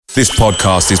This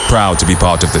podcast is proud to be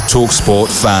part of the TalkSport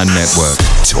Fan Network.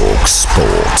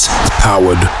 TalkSport.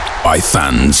 Powered by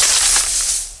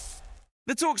fans.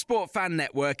 The TalkSport Fan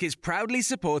Network is proudly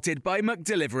supported by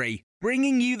McDelivery,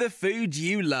 bringing you the food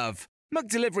you love.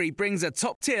 McDelivery brings a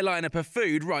top-tier lineup of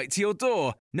food right to your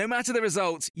door. No matter the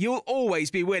result, you'll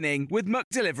always be winning with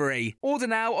McDelivery. Order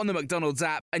now on the McDonald's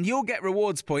app and you'll get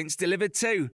rewards points delivered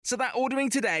too. So that ordering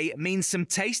today means some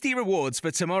tasty rewards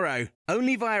for tomorrow.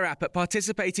 Only via app at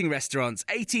participating restaurants.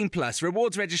 18 plus.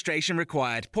 Rewards registration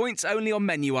required. Points only on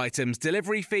menu items.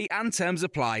 Delivery fee and terms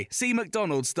apply. See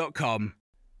mcdonalds.com.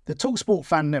 The TalkSport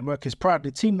Fan Network is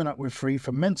proudly teaming up with Free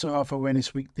for Mental Health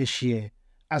Awareness Week this year.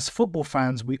 As football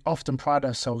fans, we often pride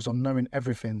ourselves on knowing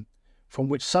everything, from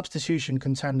which substitution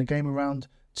can turn the game around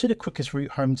to the quickest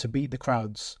route home to beat the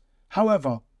crowds.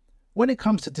 However, when it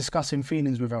comes to discussing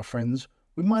feelings with our friends,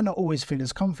 we might not always feel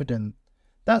as confident.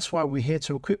 That's why we're here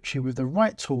to equip you with the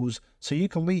right tools so you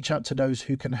can reach out to those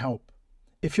who can help.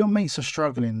 If your mates are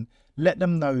struggling, let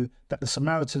them know that the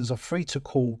Samaritans are free to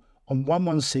call on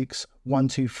 116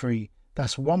 123.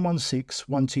 That's 116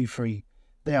 123.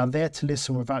 They are there to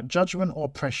listen without judgment or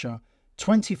pressure,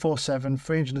 24/7,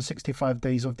 365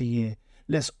 days of the year.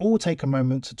 Let's all take a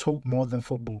moment to talk more than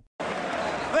football.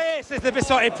 This is the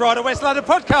Besotted Pride of West London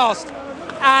podcast,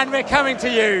 and we're coming to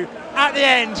you at the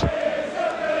end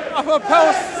of a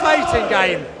pulsating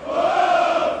game.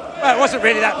 Well, it wasn't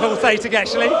really that pulsating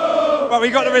actually, but we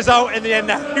got the result in the end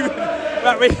now.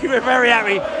 But we were very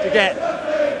happy to get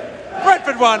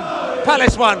Brentford 1,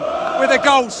 Palace 1, with a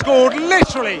goal scored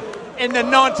literally in the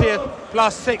 90th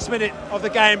plus 6 minute of the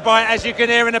game by, as you can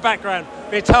hear in the background,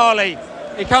 Vitali.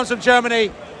 He comes from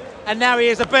Germany and now he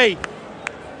is a B.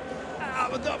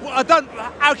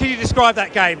 How can you describe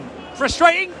that game?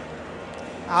 Frustrating?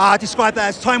 I describe that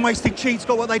as time-wasting cheats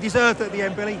got what they deserved at the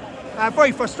end, Billy.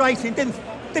 Very frustrating. Didn't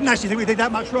actually think we did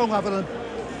that much wrong other than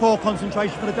poor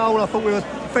concentration for the goal. I thought we were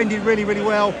defending really, really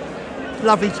well.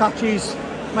 Lovely touches,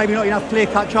 maybe not enough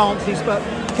clear-cut chances, but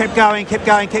kept going,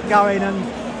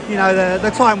 and you know,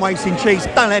 the time-wasting cheats,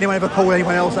 don't let anyone ever call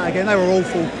anyone else that again. They were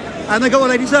awful. And they got what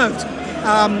they deserved.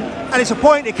 And it's a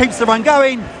point, it keeps the run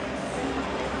going.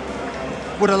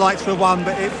 Would have liked to have won,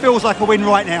 but it feels like a win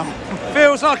right now.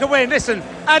 Feels like a win. Listen,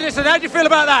 Anderson, how do you feel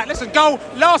about that? Listen, goal,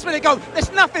 last-minute goal.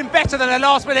 There's nothing better than a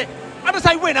last-minute, I don't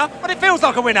say winner, but it feels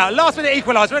like a winner. Last-minute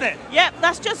equaliser, isn't it? Yep,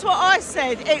 that's just what I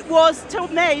said. It was, to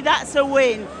me, that's a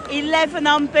win. 11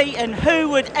 unbeaten. Who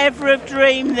would ever have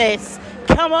dreamed this?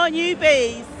 Come on, you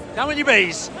bees. Come on, you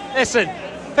bees. Listen,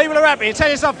 people are happy. I'll tell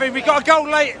you something, we got a goal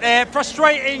late there.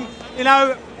 Frustrating, you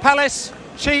know, Palace,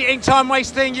 cheating, time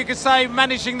wasting, you could say,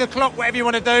 managing the clock, whatever you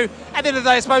want to do. At the end of the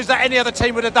day, I suppose that any other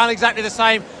team would have done exactly the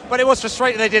same, but it was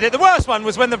frustrating they did it. The worst one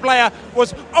was when the player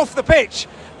was off the pitch,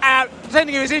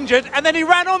 pretending he was injured, and then he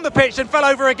ran on the pitch and fell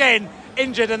over again,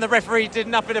 injured, and the referee did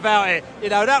nothing about it. You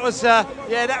know, that was,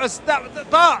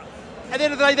 but at the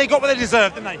end of the day, they got what they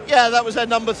deserved, didn't they? Yeah, that was their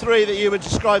number 3 that you were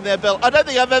describing there, Bill. I don't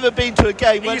think I've ever been to a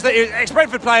game where... He was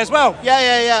ex-Brentford player as well.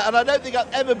 Yeah. And I don't think I've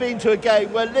ever been to a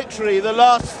game where literally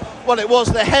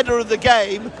the header of the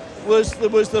game was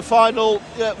the final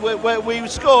where we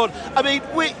scored. I mean,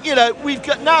 we've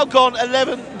now gone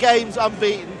 11 games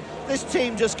unbeaten. This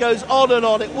team just goes on and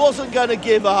on. It wasn't going to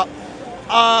give up.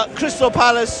 Crystal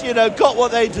Palace, got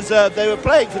what they deserved. They were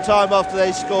playing for time after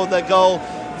they scored their goal.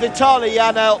 Vitali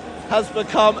Janelt has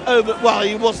become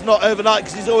he was not overnight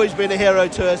because he's always been a hero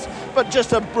to us, but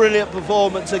just a brilliant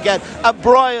performance again. And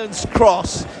Brian's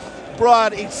cross,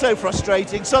 it's so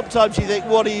frustrating. Sometimes you think,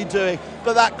 what are you doing?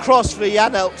 But that cross for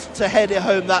Janelt to head it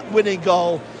home, that winning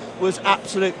goal, was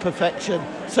absolute perfection.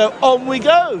 So on we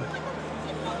go.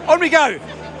 On we go.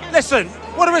 Listen,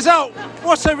 what a result.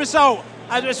 What a result.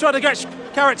 And we're trying to get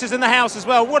characters in the house as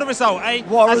well. What a result, eh?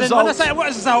 What a result. When I say what a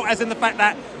result, as in the fact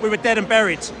that we were dead and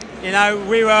buried. You know,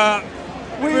 we were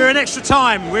in extra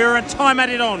time. We were in time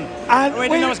added on. And we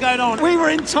didn't know what's going on. We were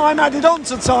in time added on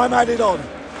to time added on.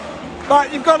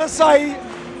 But you've got to say,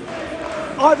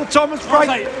 either Thomas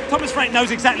Frank knows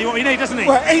exactly what we need, doesn't he?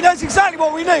 Well, he knows exactly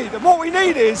what we need. And what we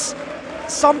need is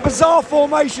some bizarre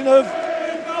formation of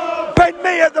Ben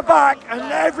Mee at the back and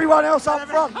everyone else up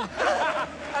front.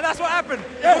 And that's what happened.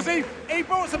 Yeah. Because he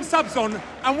brought some subs on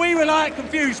and we were like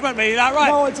confused, weren't we? Like, right,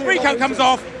 no idea, Rico comes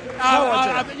off.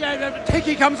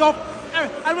 Tiki comes off,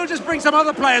 and we'll just bring some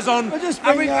other players on. We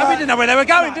didn't know where they were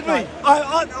going, did we?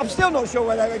 I'm still not sure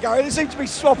where they were going. It seemed to be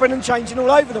swapping and changing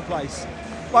all over the place.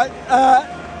 But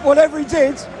whatever he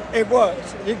did, it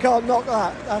worked. You can't knock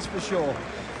that, that's for sure.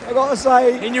 I've got to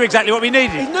say... He knew exactly what we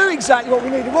needed. He knew exactly what we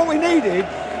needed. What we needed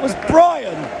was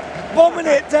Brian bombing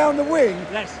it down the wing,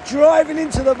 yes, driving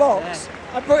into the box,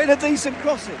 and putting a decent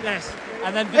cross in. Yes.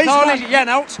 And then Vitaly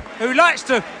Janelt, who likes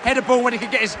to head a ball when he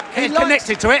can get his head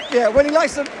connected to it. Yeah, when he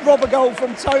likes to rob a goal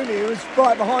from Tony, who was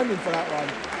right behind him for that one.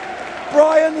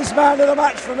 Brian's man of the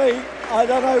match for me. I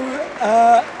don't know.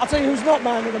 I'll tell you who's not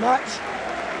man of the match.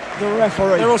 The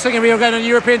referee. They're all singing we are going on a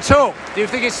European tour. Do you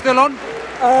think it's still on?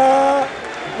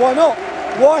 Why not?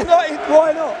 Why not?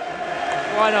 Why not?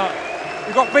 Why not?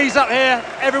 We've got bees up here.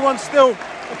 Everyone's still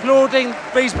applauding.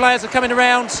 Bees players are coming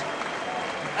around.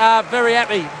 Very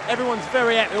happy. Everyone's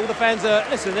very happy. All the fans are.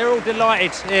 Listen, they're all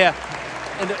delighted here.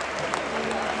 And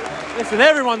listen,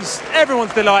 everyone's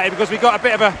delighted because we got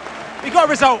a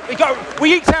result.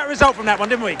 We eked out a result from that one,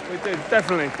 didn't we? We did,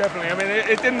 definitely. I mean,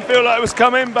 it didn't feel like it was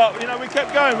coming, but we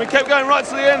kept going. We kept going right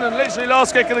to the end, and literally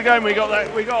last kick of the game, we got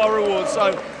our reward.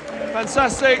 So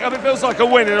fantastic. I mean, it feels like a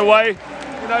win in a way.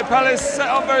 Palace set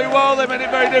up very well. They made it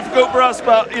very difficult for us,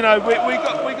 but we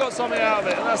got something out of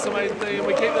it, and that's the main thing. And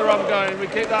we keep the run going. We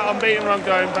keep that unbeaten run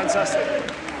going. Fantastic.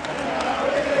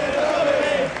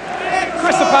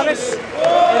 Crystal Palace,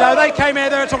 they came here.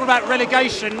 They were talking about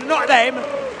relegation. Not them,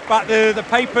 but the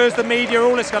papers, the media,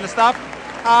 all this kind of stuff.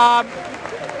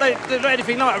 They're not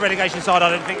anything like a relegation side, I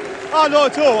don't think. Oh,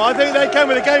 not at all. I think they came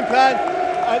with a game plan.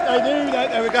 They knew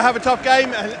that they were going to have a tough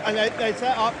game, and they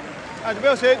set up. And to be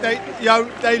honest,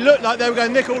 they looked like they were going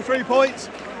to nick all 3 points,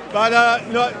 but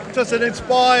just an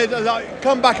inspired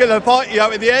comeback in the fight,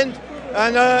 at the end,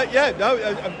 and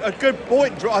a good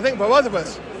point, I think, for both of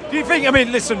us. Do you think? I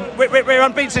mean, listen, we're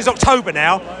unbeaten since October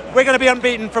now. We're going to be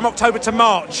unbeaten from October to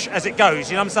March as it goes.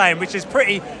 You know what I'm saying? Which is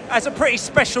it's a pretty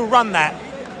special run. That.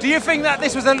 Do you think that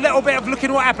this was a little bit of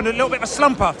looking what happened, a little bit of a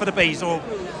slumper for the Bees, or?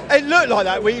 It looked like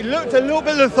that. We looked a little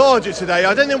bit lethargic today.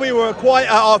 I don't think we were quite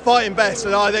at our fighting best,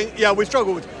 and I think we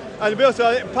struggled. And to be honest,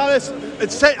 Palace,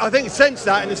 I think sensed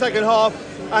that in the second half,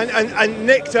 and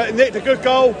nicked a good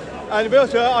goal. And to be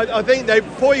honest, I think they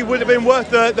probably would have been worth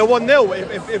the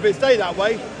 1-0 if it stayed that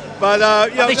way. But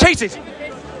they cheated.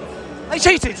 They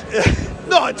cheated.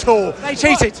 Not at all. They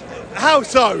cheated. How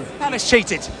so? Palace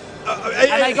cheated,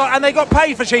 and they got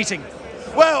paid for cheating.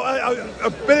 Well,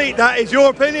 Billy, that is your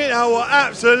opinion. I will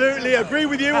absolutely agree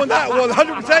with you on that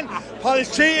 100%.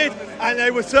 Palace cheated and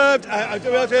they were served,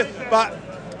 but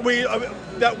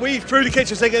we threw the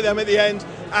kitchen sink at them at the end,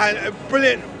 and a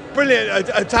brilliant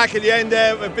attack at the end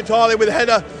there, Vitaly with a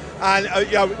header, and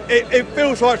it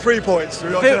feels like 3 points.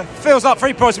 Feels like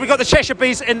 3 points. We've got the Cheshire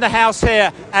Bees in the house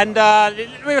here, and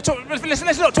let's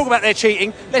not talk about their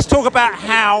cheating. Let's talk about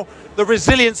how the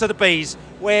resilience of the Bees,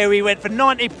 where we went for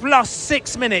 90 plus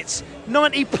 6 minutes,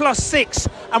 90 plus 6,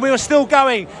 and we were still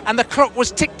going, and the clock was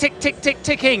tick, tick, tick, tick,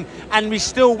 ticking, and we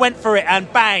still went for it,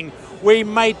 and bang, we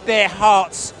made their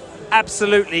hearts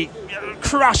absolutely,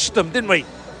 crushed them, didn't we?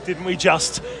 Didn't we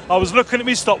just? I was looking at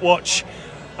my stopwatch.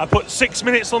 I put 6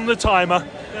 minutes on the timer,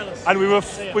 and we were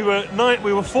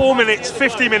 4 minutes,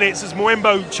 50 minutes as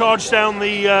Mwembo charged down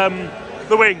the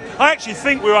wing. I actually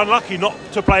think we were unlucky not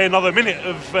to play another minute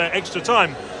of extra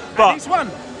time. But, at least one.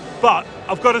 But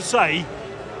I've got to say,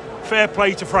 fair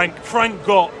play to Frank. Frank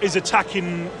got his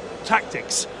attacking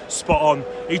tactics spot on.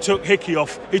 He took Hickey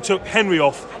off. He took Henry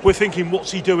off. We're thinking, what's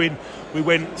he doing? We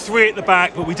went 3 at the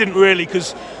back, but we didn't really,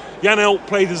 because Janelt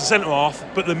played as a centre-half,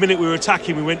 but the minute we were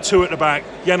attacking, we went 2 at the back.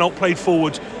 Janelt played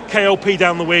forward, KLP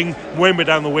down the wing, Mwemba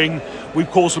down the wing. We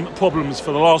caused some problems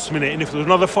for the last minute, and if there was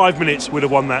another 5 minutes, we'd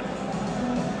have won that.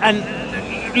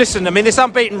 And listen, I mean, this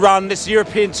unbeaten run, this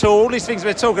European tour, all these things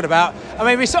we're talking about, I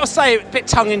mean, we sort of say it a bit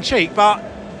tongue-in-cheek, but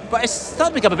it's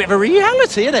starting to become a bit of a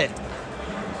reality, isn't it?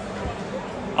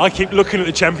 I keep looking at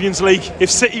the Champions League.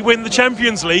 If City win the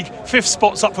Champions League, 5th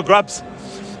spot's up for grabs.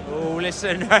 Oh,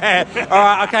 listen. All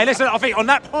right, okay, listen, I think on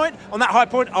that high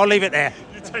point, I'll leave it there.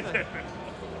 You take it.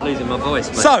 Losing my voice,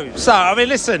 mate. So, I mean,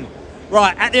 listen,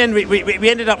 right, at the end, we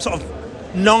ended up sort of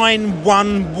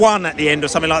 9-1-1 at the end or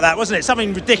something like that, wasn't it?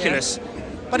 Something ridiculous. Yeah.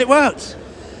 But it worked.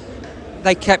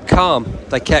 They kept calm.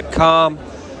 They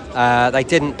They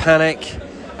didn't panic.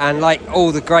 And like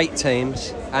all the great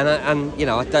teams, and you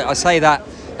know, I say that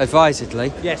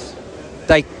advisedly. Yes.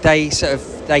 They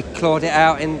clawed it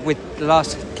out with the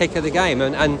last kick of the game,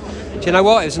 and do you know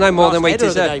what? It was no more than we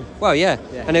deserved. Well, yeah,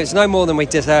 and it was no more than we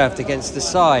deserved against the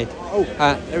side. Oh,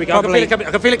 there we go. I can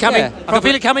feel it coming. Yeah, I can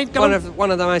feel it coming.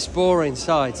 One of the most boring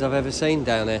sides I've ever seen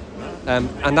down here,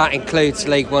 and that includes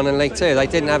League One and League Two. They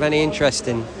didn't have any interest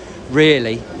in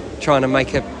really trying to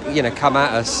make come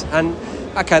at us, and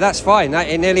okay, that's fine.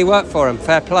 It nearly worked for them.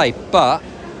 Fair play, but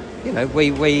you know,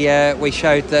 we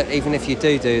showed that even if you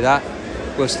do that,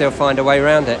 we'll still find a way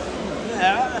around it.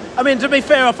 Yeah, I mean, to be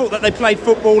fair, I thought that they played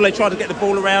football. They tried to get the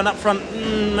ball around up front.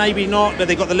 Maybe not, but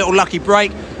they got the little lucky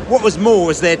break. What was more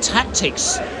was their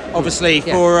tactics. obviously,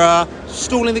 for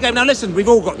stalling the game. Now, listen, we've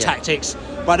all got tactics,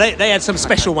 but they had some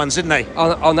special ones, didn't they?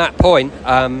 On that point,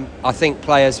 I think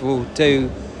players will do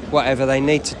whatever they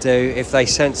need to do if they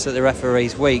sense that the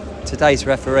referee's weak. Today's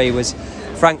referee was,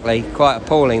 frankly, quite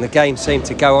appalling. The game seemed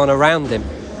to go on around him.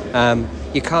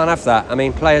 You can't have that. I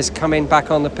mean, players coming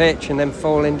back on the pitch and then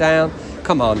falling down.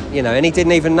 Come on, and he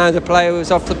didn't even know the player was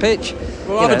off the pitch.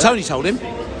 Well, Tony told him.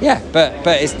 Yeah, but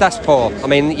that's poor. I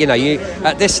mean, you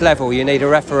at this level, you need a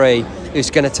referee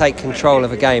who's going to take control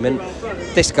of a game, and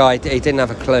this guy, he didn't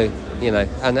have a clue, and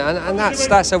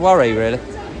that's a worry, really.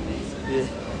 Yeah.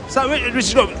 So,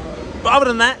 but other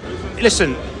than that,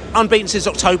 listen, unbeaten since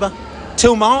October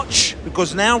till March,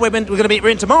 because now we're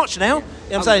into March now. You know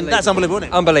what I'm saying? That's unbelievable, isn't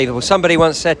it? Unbelievable. Somebody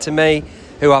once said to me,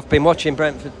 who I've been watching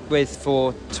Brentford with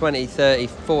for 20, 30,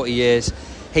 40 years,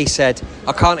 he said,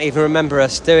 I can't even remember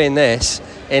us doing this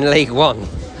in League One.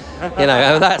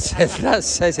 And that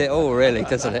says it all, really,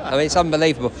 doesn't it? I mean, it's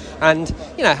unbelievable. And,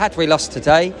 had we lost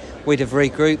today, we'd have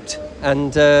regrouped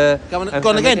and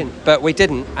gone again. But we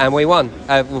didn't, and we won.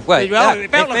 It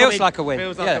feels like a win.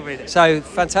 Feels like a win. So,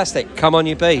 fantastic. Come on,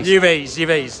 you bees. You bees.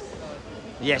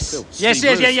 Yes.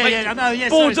 I know,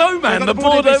 yes. Bordeaux, man, the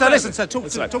Bordeaux. So listen, talk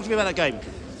to me about that game.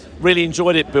 Really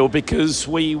enjoyed it, Bill, because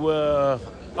we were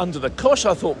under the cosh.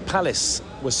 I thought Palace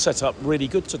was set up really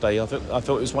good today. I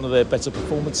thought it was one of their better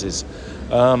performances.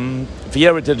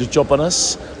 Vieira did a job on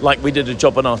us, like we did a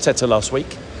job on Arteta last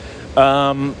week.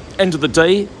 End of the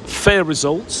day, fair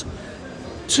results.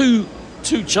 Two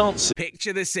chances.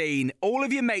 Picture the scene. All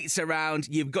of your mates around,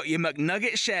 you've got your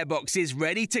McNugget share boxes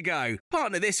ready to go.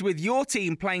 Partner this with your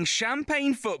team playing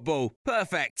champagne football.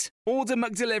 Perfect. Order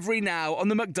McDelivery now on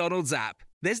the McDonald's app.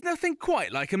 There's nothing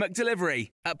quite like a McDelivery.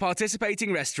 At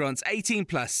participating restaurants, 18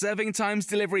 plus, serving times,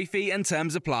 delivery fee and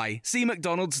terms apply. See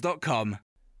mcdonalds.com.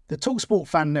 The TalkSport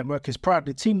Fan Network is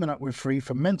proudly teaming up with Free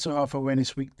for Mental Health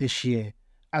Awareness Week this year.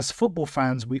 As football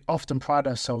fans, we often pride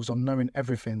ourselves on knowing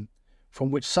everything, from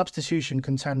which substitution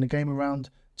can turn the game around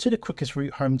to the quickest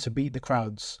route home to beat the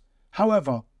crowds.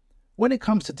 However, when it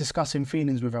comes to discussing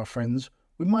feelings with our friends,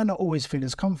 we might not always feel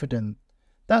as confident.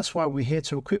 That's why we're here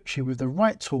to equip you with the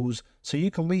right tools so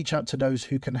you can reach out to those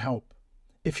who can help.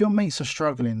 If your mates are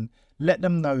struggling, let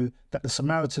them know that the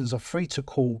Samaritans are free to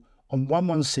call on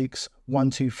 116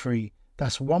 123.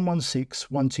 That's 116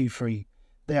 123.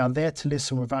 They are there to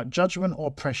listen without judgment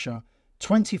or pressure,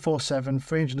 24/7,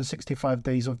 365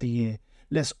 days of the year.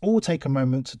 Let's all take a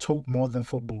moment to talk more than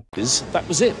football. That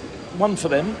was it. One for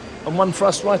them and one for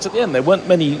us right at the end. There weren't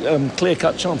many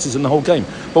clear-cut chances in the whole game.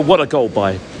 But what a goal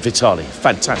by Vitali.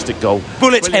 Fantastic goal.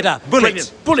 Bullet header.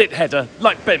 Bullet header,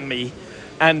 like Ben Mee.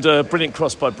 And brilliant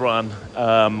cross by Brian.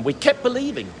 We kept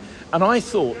believing. And I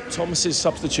thought Thomas's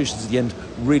substitutions at the end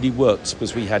really worked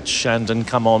because we had Shandon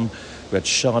come on. We had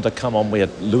Sharda come on, we had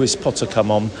Lewis Potter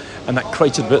come on, and that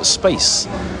created a bit of space.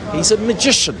 He's a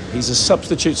magician. He's a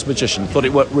substitutes magician. Thought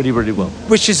it worked really, really well.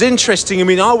 Which is interesting. I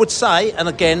mean, I would say, and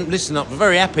again, listen up, we're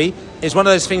very happy, it's one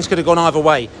of those things could have gone either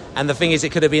way. And the thing is,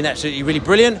 it could have been absolutely really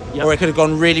brilliant, or it could have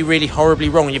gone really, really horribly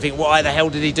wrong. And you think, why the hell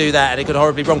did he do that? And it could have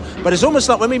horribly wrong. But it's almost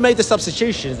like when we made the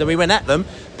substitutions, then we went at them,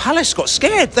 Palace got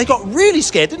scared. They got really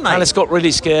scared, didn't they? Palace got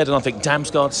really scared, and I think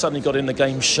Damsgaard suddenly got in the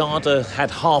game. Sharda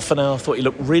had half an hour, thought he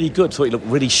looked really good, thought he looked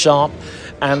really sharp.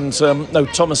 And no,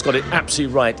 Thomas got it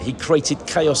absolutely right. He created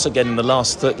chaos again in the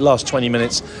last 20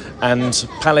 minutes. And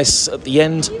Palace, at the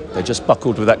end, they just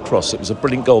buckled with that cross. It was a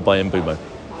brilliant goal by Mbeumo.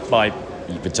 By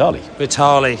Vitali.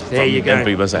 There you go.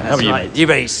 How are you, mate?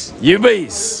 You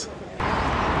bees.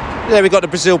 There we got the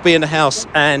Brazil bee in the house,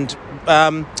 and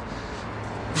I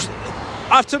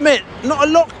have to admit, not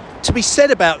a lot to be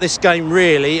said about this game,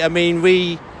 really. I mean,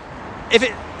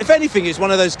 if anything, it's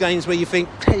one of those games where you think,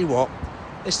 tell you what,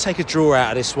 let's take a draw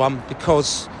out of this one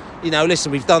because,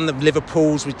 listen, we've done the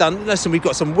Liverpools, we've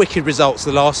got some wicked results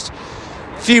the last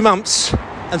few months,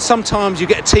 and sometimes you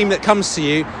get a team that comes to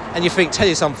you and you think, tell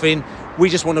you something, we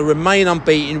just want to remain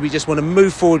unbeaten, we just want to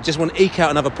move forward, just want to eke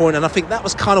out another point. And I think that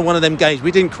was kind of one of them games.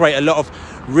 We didn't create a lot of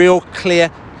real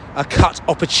clear cut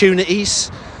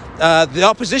opportunities. The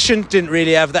opposition didn't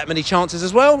really have that many chances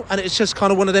as well, and it's just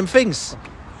kind of one of them things.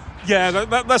 Yeah,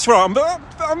 that's right. In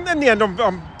the end,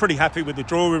 I'm pretty happy with the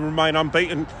draw. We remain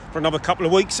unbeaten for another couple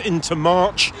of weeks into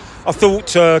March. I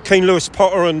thought Keane, Lewis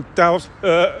Potter and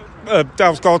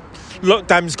Damsgaard,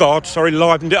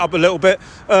 livened it up a little bit.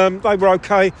 They were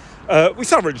okay. We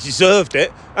thoroughly deserved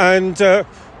it, and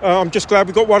I'm just glad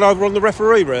we got one over on the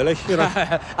referee, really.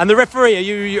 And the referee,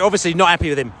 you're obviously not happy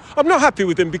with him? I'm not happy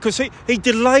with him because he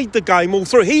delayed the game all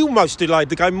through. He almost delayed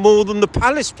the game more than the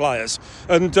Palace players,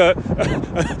 and they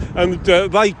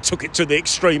took it to the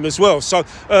extreme as well. So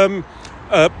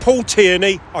Paul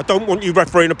Tierney, I don't want you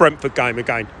refereeing a Brentford game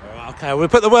again. Okay, we'll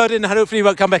put the word in and hopefully you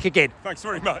won't come back again. Thanks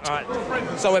very much. All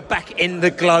right. So we're back in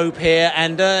the Globe here,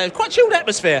 and quite chilled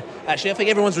atmosphere, actually. I think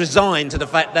everyone's resigned to the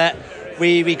fact that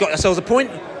we got ourselves a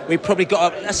point. We probably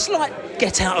got a slight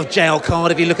get-out-of-jail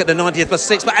card if you look at the 90th plus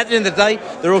 6, but at the end of the day,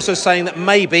 they're also saying that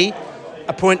maybe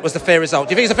a point was the fair result.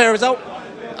 Do you think it's a fair result?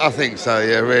 I think so,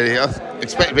 yeah, really. I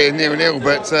expect it to be 0-0,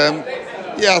 but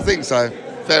yeah, I think so.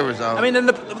 Fair result. I mean, and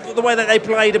the way that they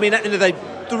played, I mean, at the end of the day,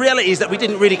 the reality is that we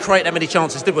didn't really create that many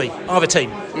chances, did we? Either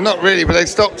team? Not really, but they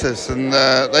stopped us, and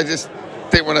they just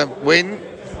didn't want to win.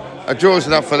 A draw's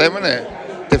enough for them, isn't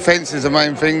it? Defence is the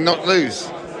main thing, not to lose,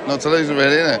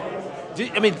 really, isn't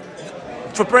it? I mean,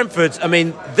 for Brentford, I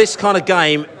mean, this kind of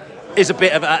game is a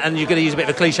bit of, and you're going to use a bit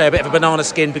of a cliche, a bit of a banana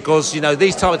skin, because, you know,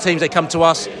 these type of teams, they come to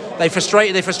us, they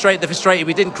frustrated.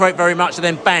 We didn't create very much, and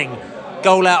then bang,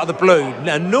 goal out of the blue.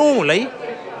 Now, normally,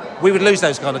 we would lose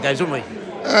those kind of games, wouldn't we?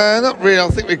 Not really. I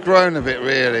think we've grown a bit,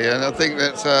 really, and I think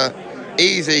that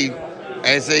Eze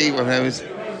was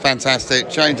fantastic.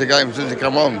 Changed the game as soon as he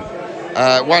come on.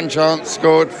 One chance,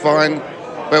 scored, fine,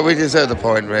 but we deserve the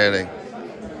point, really.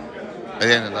 At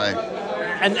the end of the day.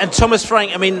 And Thomas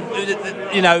Frank, I mean,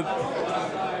 you know,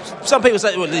 some people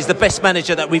say, well, he's the best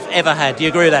manager that we've ever had. Do you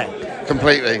agree with that?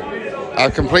 Completely. I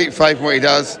have complete faith in what he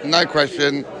does, no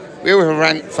question. We all have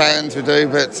rant fans who do,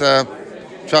 but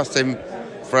trust him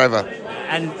forever.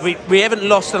 And we haven't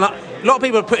lost a lot of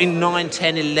people are putting 9,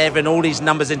 10, 11, all these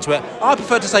numbers into it. I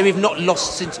prefer to say we've not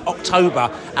lost since October,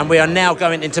 and we are now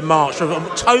going into March. From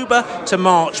October to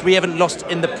March, we haven't lost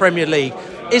in the Premier League.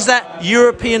 Is that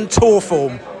European tour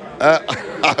form?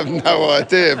 I have no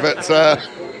idea, but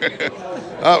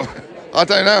I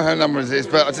don't know how numbers it is,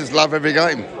 but I just love every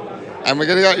game. And we're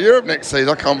going to go to Europe next season.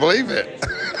 I can't believe it.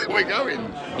 We're going.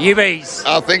 UBs.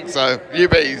 I think so.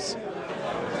 UBs.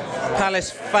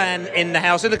 Palace fan in the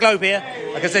house, in the Globe here,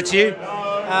 like I said to you,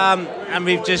 and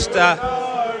we've just there's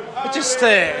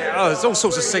all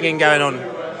sorts of singing going on,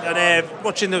 and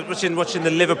watching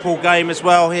the Liverpool game as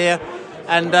well here,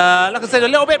 and like I said, a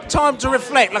little bit of time to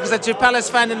reflect. Like I said to you, Palace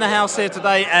fan in the house here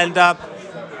today, and I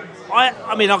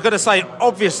mean, I've got to say,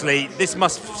 obviously, this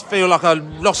must feel like a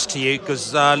loss to you,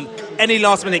 because any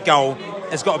last-minute goal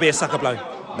has got to be a sucker blow.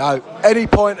 No, any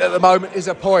point at the moment is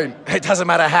a point. It doesn't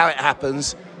matter how it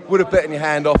happens. Would have bitten your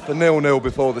hand off for 0-0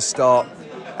 before the start.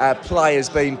 Our play has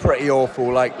been pretty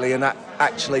awful lately, and that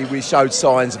actually we showed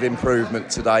signs of improvement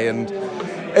today. And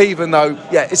even though,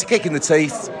 yeah, it's a kick in the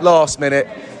teeth, last minute,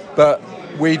 but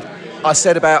I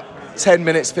said about 10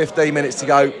 minutes, 15 minutes to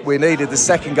go, we needed the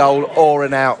second goal or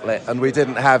an outlet, and we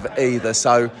didn't have either.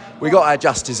 So we got our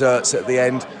just desserts at the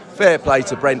end. Fair play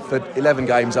to Brentford, 11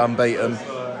 games unbeaten.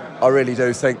 I really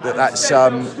do think that's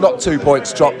not 2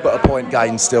 points dropped, but a point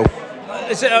gain still.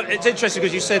 It's interesting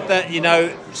because you said that, you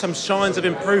know, some signs of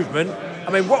improvement.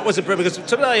 I mean, what was it? Because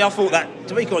today I thought that,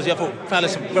 to be honest, I thought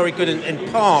Palace were very good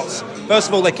in parts. First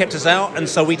of all, they kept us out, and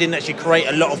so we didn't actually create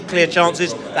a lot of clear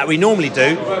chances that we normally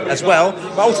do as well.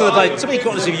 But ultimately, to be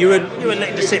honest with you, you were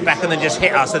letting to sit back and then just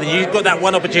hit us, and then you got that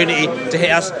one opportunity to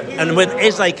hit us. And when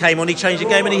Eze came on, he changed the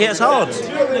game and he hit us hard.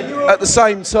 At the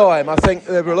same time, I think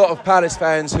there were a lot of Palace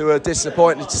fans who are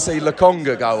disappointed to see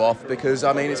Lokonga go off, because,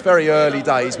 I mean, it's very early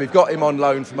days. We've got him on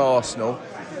loan from Arsenal.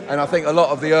 And I think a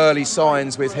lot of the early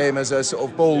signs with him as a sort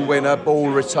of ball winner, ball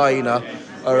retainer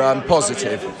are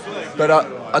positive. But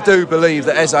I do believe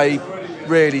that Eze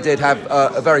really did have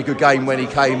a very good game when he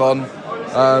came on,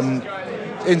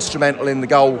 instrumental in the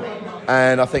goal.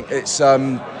 And I think it's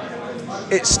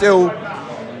still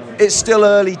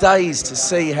early days to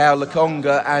see how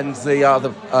Lokonga and the other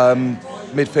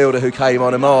midfielder who came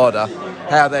on, Amada,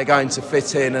 how they're going to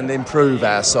fit in and improve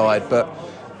our side. But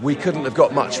we couldn't have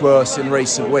got much worse in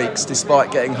recent weeks,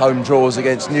 despite getting home draws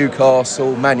against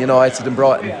Newcastle, Man United and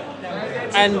Brighton.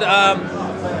 And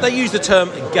they use the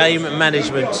term game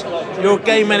management. Your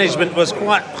game management was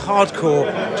quite hardcore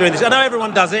during this. I know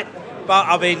everyone does it, but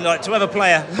I mean, like, to have a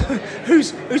player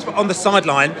who's on the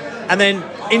sideline and then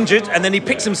injured, and then he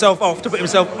picks himself off to put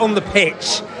himself on the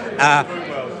pitch,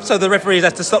 so the referees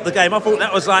have to stop the game. I thought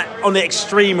that was like on the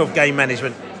extreme of game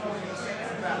management.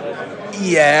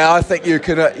 Yeah, I think you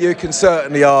can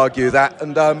certainly argue that,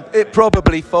 and it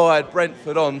probably fired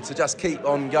Brentford on to just keep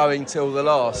on going till the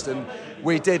last. And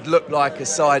we did look like a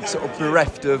side sort of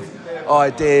bereft of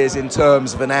ideas in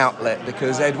terms of an outlet,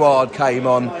 because Edouard came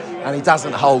on and he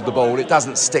doesn't hold the ball, it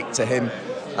doesn't stick to him,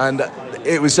 and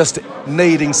it was just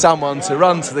needing someone to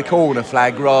run to the corner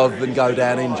flag rather than go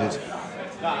down injured.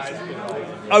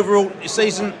 Overall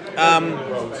season,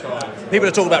 people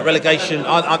are talking about relegation.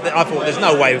 I thought there's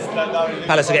no way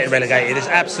Palace are getting relegated. There's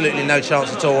absolutely no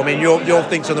chance at all. I mean, your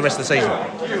thoughts on the rest of the season?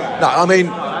 No, I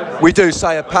mean, we do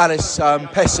say a Palace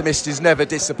pessimist is never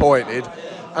disappointed,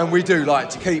 and we do like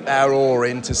to keep our oar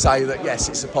in to say that yes,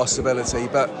 it's a possibility.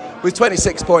 But with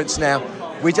 26 points now,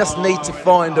 we just need to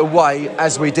find a way,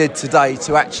 as we did today,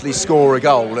 to actually score a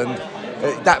goal. And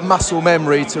that muscle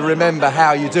memory to remember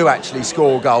how you do actually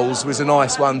score goals was a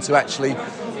nice one to actually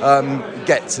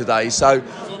get today. So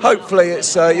hopefully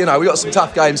it's, we've got some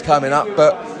tough games coming up,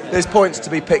 but there's points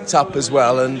to be picked up as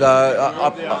well. And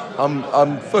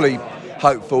I'm fully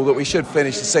hopeful that we should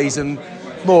finish the season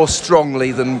more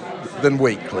strongly than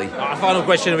weakly. Our final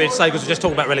question, because we just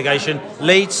talked about relegation.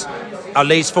 Are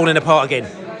Leeds falling apart again?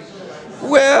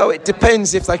 Well, it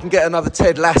depends if they can get another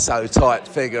Ted Lasso type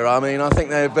figure. I mean, I think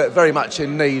they're very much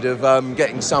in need of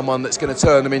getting someone that's going to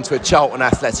turn them into a Charlton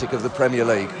Athletic of the Premier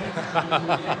League.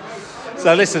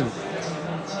 So listen,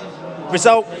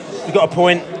 result, we've got a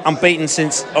point, unbeaten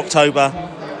since October.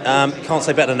 Can't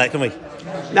say better than that, can we?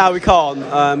 No, we can't.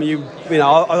 I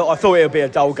thought it would be a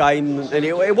dull game, and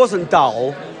it wasn't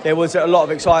dull. There was a lot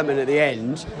of excitement at the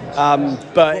end.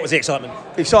 But what was the excitement?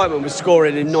 The excitement was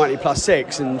scoring in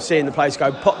 90+6 and seeing the place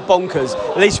go bonkers.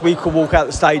 At least we could walk out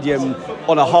the stadium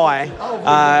on a high.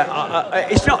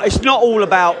 It's not all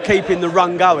about keeping the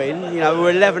run going.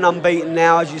 We're 11 unbeaten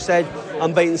now, as you said,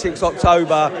 unbeaten since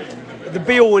October. The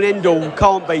be-all and end-all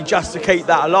can't be just to keep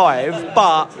that alive,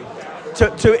 but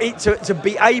to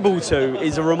be able to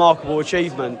is a remarkable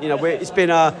achievement. It's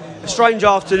been a strange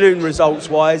afternoon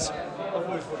results-wise.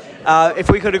 If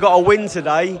we could have got a win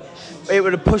today, it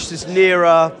would have pushed us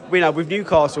nearer, with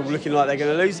Newcastle looking like they're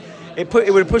going to lose, it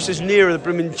would have pushed us nearer the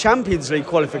blooming Champions League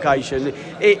qualification.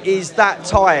 It is that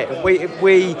tight. If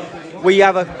we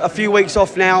have a few weeks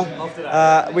off now,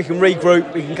 we can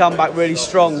regroup, we can come back really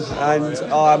strong, and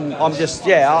I'm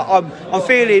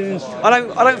feeling,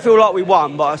 I don't feel like we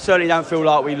won, but I certainly don't feel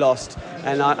like we lost,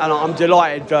 and I'm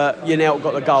delighted that Yanelt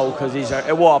got the goal, because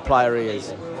what a player he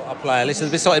is. Player. Listen to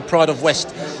the Besotted Pride of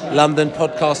West London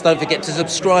podcast. Don't forget to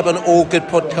subscribe on all good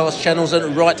podcast channels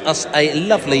and write us a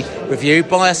lovely review.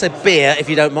 Buy us a beer if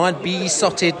you don't mind.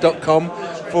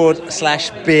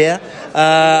 besotted.com/beer.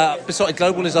 Besotted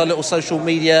Global is our little social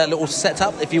media little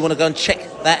setup if you want to go and check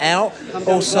that out.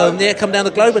 Also, come down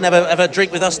the Globe and have a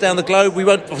drink with us down the Globe. We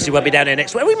won't be down here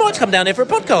next week. We might come down here for a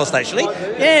podcast actually.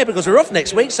 Yeah, because we're off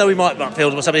next week, so we might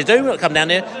feel something to do. We'll come down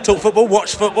here, talk football,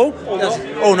 watch football, or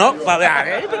not. But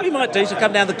we might do. So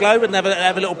come down the Globe and have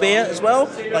a little beer as well.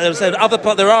 Like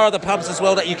there are other pubs as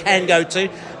well that you can go to.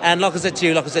 And like I said to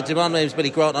you, my name's Billy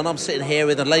Grant, and I'm sitting here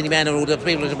with a lady man and all the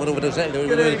people. I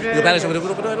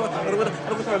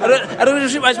don't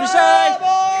as we say,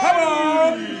 come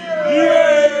on,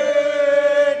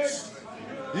 yes,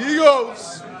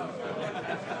 Eagles.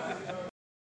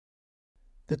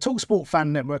 The TalkSport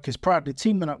Fan Network is proudly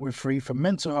teaming up with Free for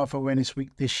Mental Health Awareness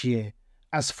Week this year.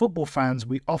 As football fans,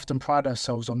 we often pride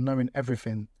ourselves on knowing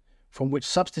everything, from which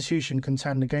substitution can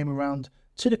turn the game around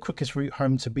to the quickest route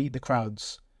home to beat the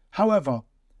crowds. However,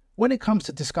 when it comes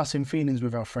to discussing feelings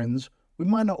with our friends, we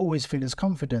might not always feel as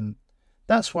confident.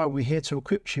 That's why we're here to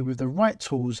equip you with the right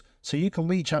tools so you can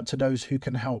reach out to those who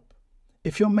can help.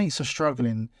 If your mates are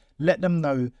struggling, let them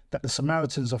know that the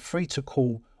Samaritans are free to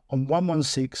call on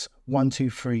 116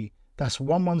 123. That's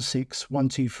 116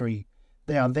 123.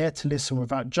 They are there to listen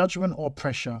without judgment or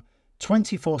pressure,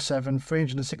 24/7,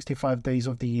 365 days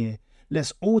of the year.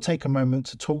 Let's all take a moment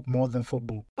to talk more than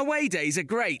football. Away days are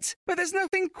great, but there's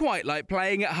nothing quite like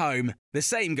playing at home. The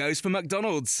same goes for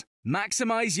McDonald's.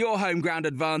 Maximise your home ground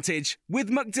advantage with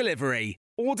McDelivery.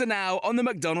 Order now on the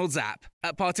McDonald's app.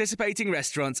 At participating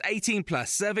restaurants,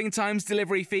 18+, serving times,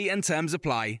 delivery fee and terms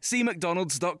apply. See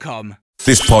mcdonalds.com.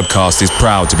 This podcast is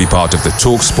proud to be part of the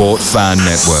TalkSport Fan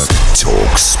Network.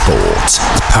 TalkSport.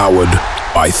 Powered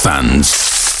by fans.